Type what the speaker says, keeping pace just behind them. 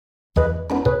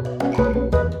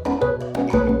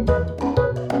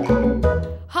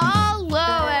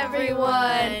Hello,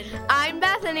 everyone. I'm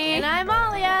Bethany. And I'm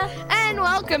Alia. And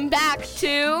welcome back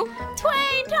to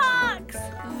Twain Talks.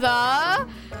 the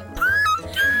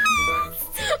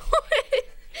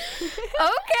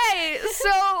Okay, so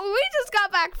we just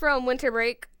got back from winter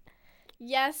break.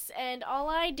 Yes, and all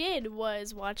I did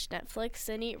was watch Netflix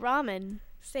and eat ramen.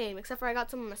 Same, except for I got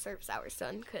some of my service hours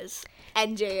done because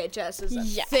NJHS is a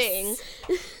Yes. thing.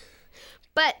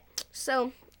 But,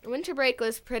 so, winter break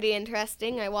was pretty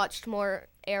interesting. I watched more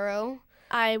Arrow.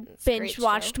 I a great binge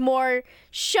watched show. more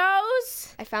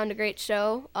shows. I found a great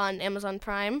show on Amazon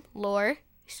Prime, Lore. You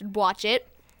should watch it.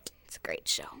 It's a great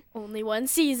show. Only one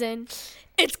season.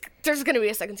 There's going to be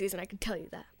a second season, I can tell you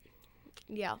that.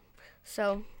 Yeah.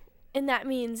 So, And that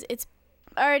means it's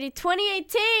already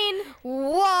 2018.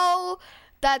 whoa,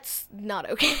 that's not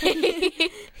okay.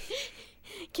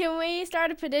 Can we start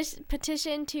a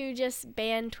petition to just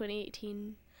ban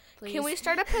 2018, please? Can we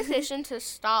start a petition to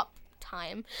stop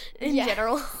time in Yeah.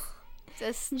 general?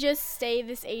 just stay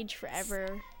this age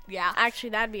forever? Yeah.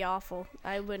 Actually, that'd be awful.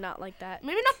 I would not like that.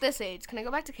 Maybe not this age. Can I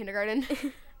go back to kindergarten?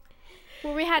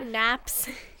 Where we had naps,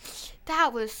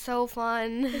 That was so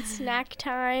fun. snack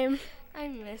time. I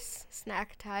miss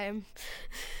snack time.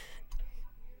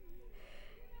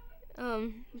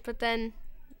 But then,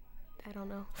 I don't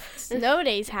know. Snow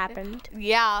days happened.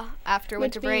 Yeah, after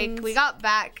Which winter break, we means- got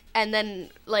back, and then,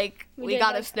 we did,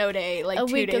 got a like, snow day, a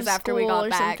 2 week days of after we school got or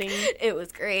back. something. It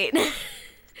was great.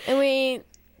 And we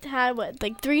had,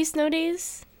 3 snow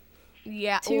days?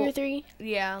 Yeah. 2 or 3?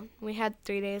 Yeah, we had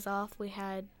 3 days off. We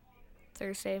had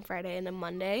Thursday and Friday and a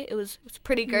Monday. It was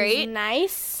pretty great.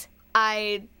 Nice.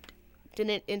 I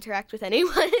didn't interact with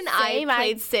anyone. I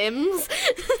played Sims.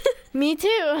 Me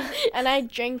too. And I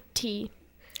drank tea,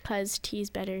 because tea's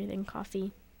better than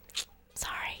coffee.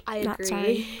 Sorry. I Not agree.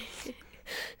 sorry.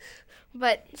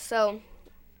 But so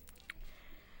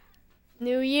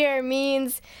New Year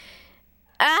means...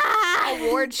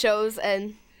 award shows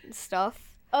and stuff.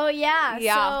 Oh, yeah.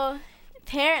 Yeah. So,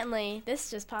 apparently,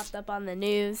 this just popped up on the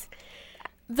news.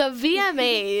 The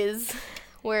VMAs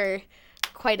were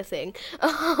quite a thing.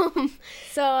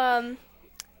 So,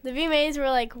 the VMAs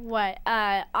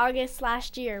were August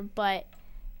last year, but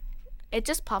It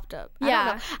just popped up.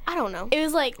 Yeah. I don't know. it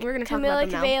was We're gonna talk about Camila them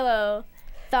now. Cabello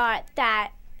thought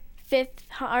that Fifth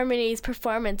Harmony's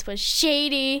performance was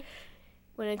shady.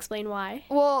 Want to explain why?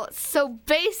 Well, so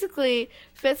basically,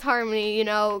 Fifth Harmony,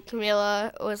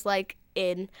 Camila was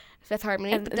in Fifth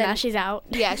Harmony. And but now then, she's out.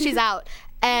 yeah, she's out.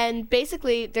 And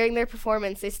basically, during their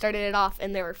performance, they started it off,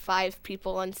 and there were 5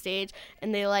 people on stage,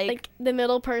 and they The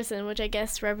middle person, which I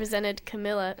guess represented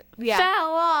Camila, Yeah.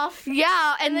 fell off.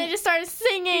 yeah, And they just started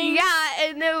singing. yeah,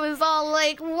 and it was all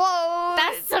whoa,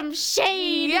 That's some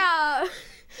shade. yeah.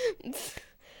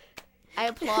 I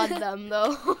applaud them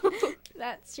though.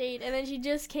 That's shade. And then she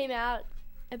just came out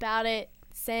about it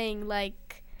saying,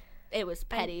 It was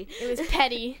petty. it was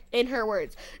petty. In her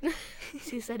words,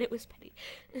 she said it was petty.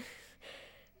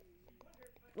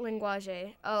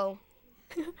 Linguage. Oh.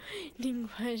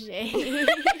 Linguage.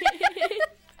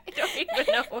 I don't even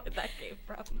know where that came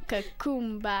from.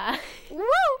 Kakumba.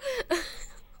 Woo!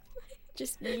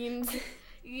 Just memes.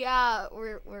 Yeah,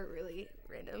 we're really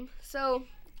random. So,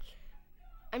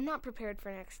 I'm not prepared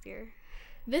for next year.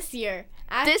 This year.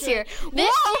 This year. This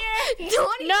Whoa! year.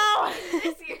 20 No.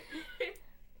 This year.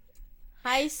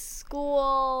 High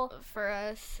school. For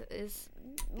us is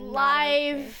not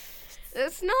Live. okay.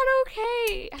 It's not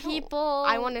okay. People.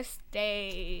 I want to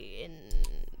stay in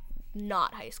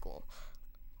not high school.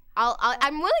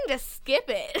 I'm willing to skip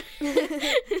it.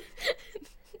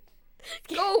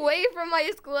 Go away from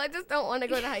high school. I just don't want to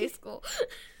go to high school.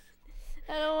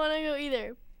 I don't want to go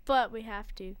either. But we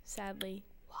have to, sadly.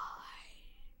 Why?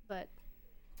 But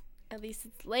at least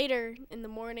it's later in the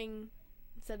morning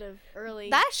instead of early.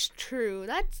 That's true.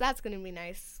 That's gonna be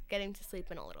nice. Getting to sleep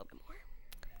in a little bit more.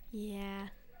 Yeah.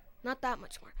 Not that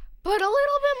much more, but a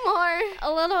little bit more.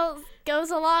 A little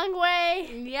goes a long way.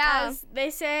 Yeah. As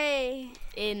they say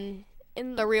In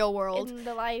in the real world. in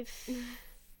the life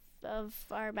of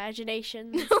our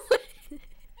imaginations.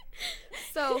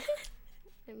 So,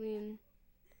 I mean.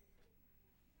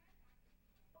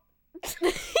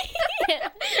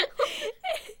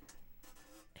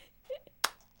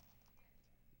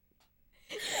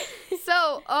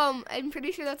 So, I'm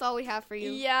pretty sure that's all we have for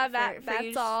you. Yeah, for that's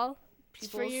yous all. For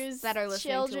peoples you that are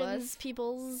listening children's, to us.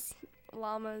 peoples,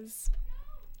 llamas.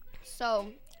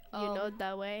 So, You know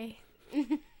the way.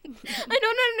 I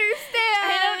don't understand.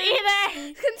 I don't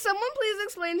either. Can someone please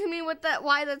explain to me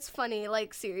why that's funny?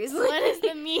 Like, seriously. What is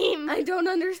the meme? I don't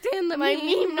understand the My meme.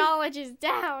 meme knowledge is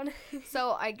down.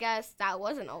 So I guess that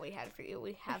wasn't all we had for you.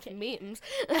 We have memes.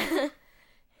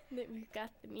 We've got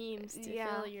the memes to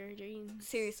Yeah. fill your dreams.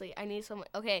 Seriously, I need someone.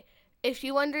 Okay, if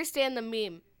you understand the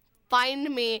meme, find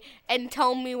me and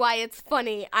tell me why it's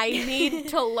funny. I need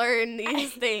to learn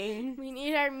these things. We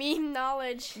need our meme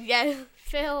knowledge Yes.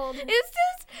 filled. It's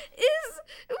just you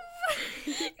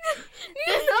This know is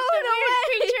the in a weird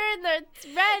way. creature in the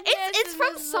red. It's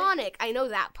from Sonic. I know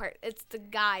that part. It's the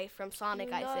guy from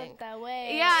Sonic, I think. That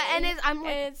way. Yeah, and I'm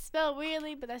like, And it's spelled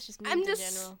weirdly, but that's just memes I'm in just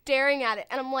general. staring at it,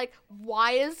 and I'm like,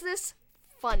 why is this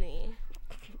funny?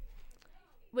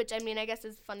 Which, I mean, I guess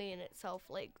is funny in itself,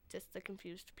 like, just the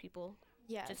confused people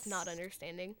Yes. just not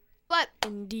understanding. But,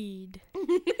 Indeed.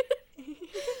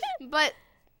 but,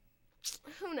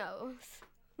 who knows?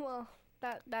 Well,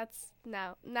 that's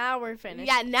now. Now we're finished.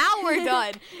 Yeah, now we're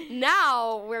done.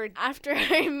 Now we're After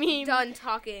our meme. done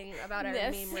talking about our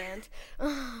Yes. meme rant.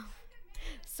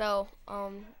 So,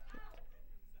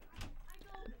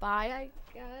 bye, I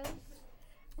guess.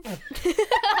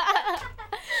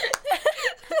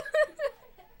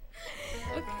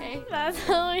 Okay. That's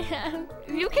all we have.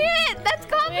 You can't! That's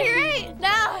copyright!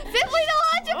 No.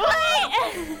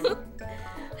 Logically!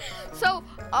 So,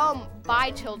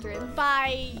 bye, children.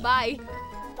 Bye. Bye.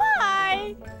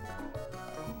 Bye.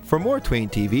 For more Twain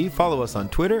TV, follow us on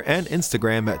Twitter and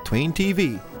Instagram at Twain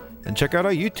TV. And check out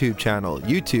our YouTube channel,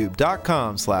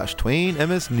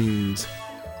 youtube.com/TwainMSNews.